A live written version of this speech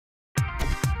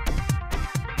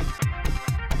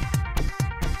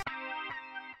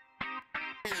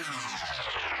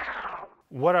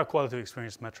what are quality of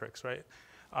experience metrics, right?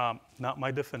 Not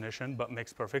my definition, but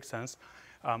makes perfect sense.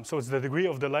 So it's the degree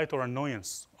of delight or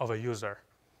annoyance of a user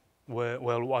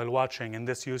while watching, in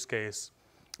this use case,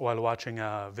 while watching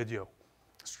a video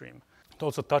stream. It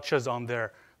also touches on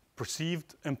their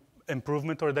perceived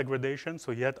improvement or degradation,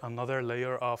 so yet another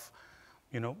layer of,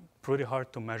 pretty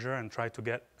hard to measure and try to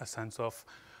get a sense of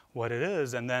what it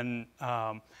is. And then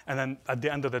at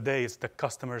the end of the day, it's the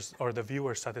customer's or the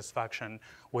viewer's satisfaction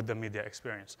with the media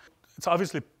experience. It's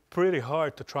obviously pretty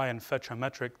hard to try and fetch a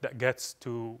metric that gets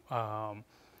to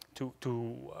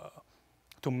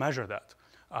measure that.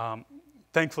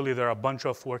 Thankfully, there are a bunch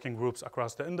of working groups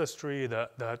across the industry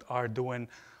that are doing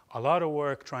a lot of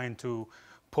work trying to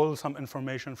pull some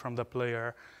information from the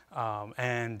player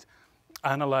and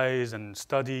analyze and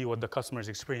study what the customer's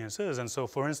experience is. And so,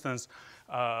 for instance,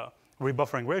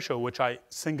 rebuffering ratio, which I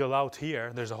single out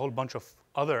here, there's a whole bunch of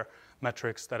other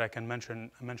metrics that I can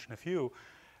mention a few.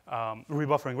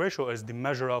 Rebuffering ratio is the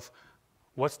measure of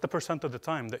what's the percent of the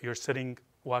time that you're sitting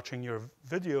watching your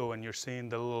video and you're seeing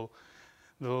the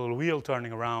little wheel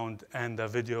turning around and the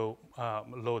video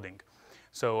loading.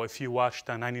 So if you watched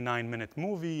a 99-minute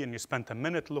movie and you spent a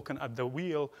minute looking at the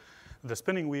wheel, the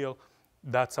spinning wheel,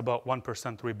 that's about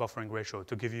 1% rebuffering ratio,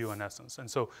 to give you an essence. And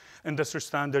so industry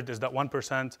standard is that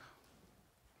 1%,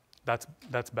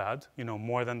 that's bad.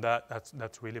 More than that,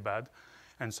 that's really bad.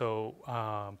 And so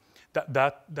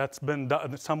that's been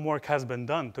done. Some work has been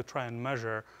done to try and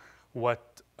measure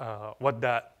what's a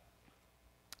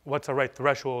right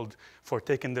threshold for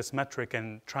taking this metric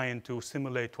and trying to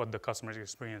simulate what the customer's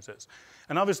experience is.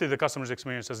 And obviously, the customer's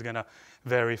experience is going to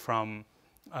vary from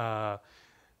a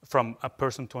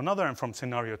person to another and from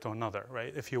scenario to another,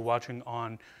 right? If you're watching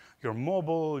on your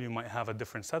mobile, you might have a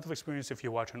different set of experience. If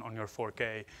you're watching on your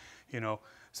 4K,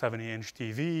 70-inch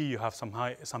TV, you have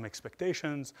some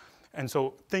expectations. And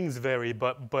so things vary,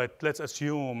 but let's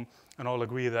assume and all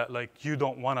agree that you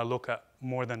don't want to look at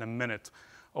more than a minute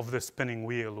of the spinning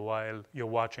wheel while you're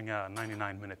watching a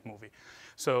 99-minute movie.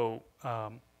 So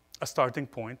a starting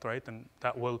point, right? And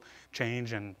that will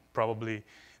change, and probably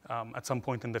at some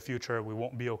point in the future, we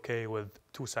won't be okay with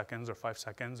 2 seconds or 5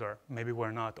 seconds, or maybe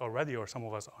we're not already, or some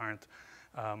of us aren't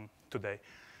today.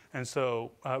 And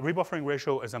so rebuffering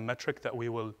ratio is a metric that we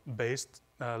will base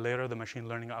later the machine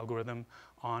learning algorithm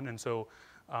on. And so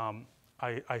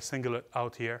I single it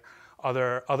out here.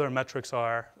 Other metrics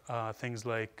are things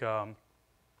like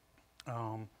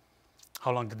how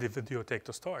long did the video take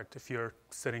to start? If you're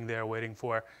sitting there waiting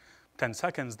for 10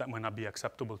 seconds, that might not be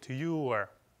acceptable to you, or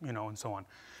and so on.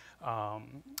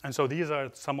 And so these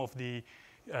are some of the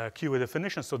keyword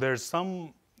definitions. So there's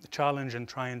some challenge in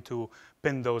trying to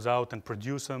pin those out and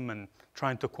produce them and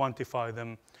trying to quantify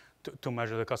them to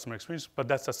measure the customer experience. But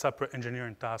that's a separate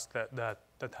engineering task that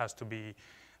has to be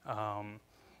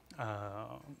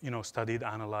studied,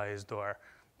 analyzed, or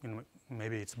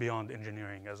maybe it's beyond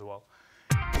engineering as well.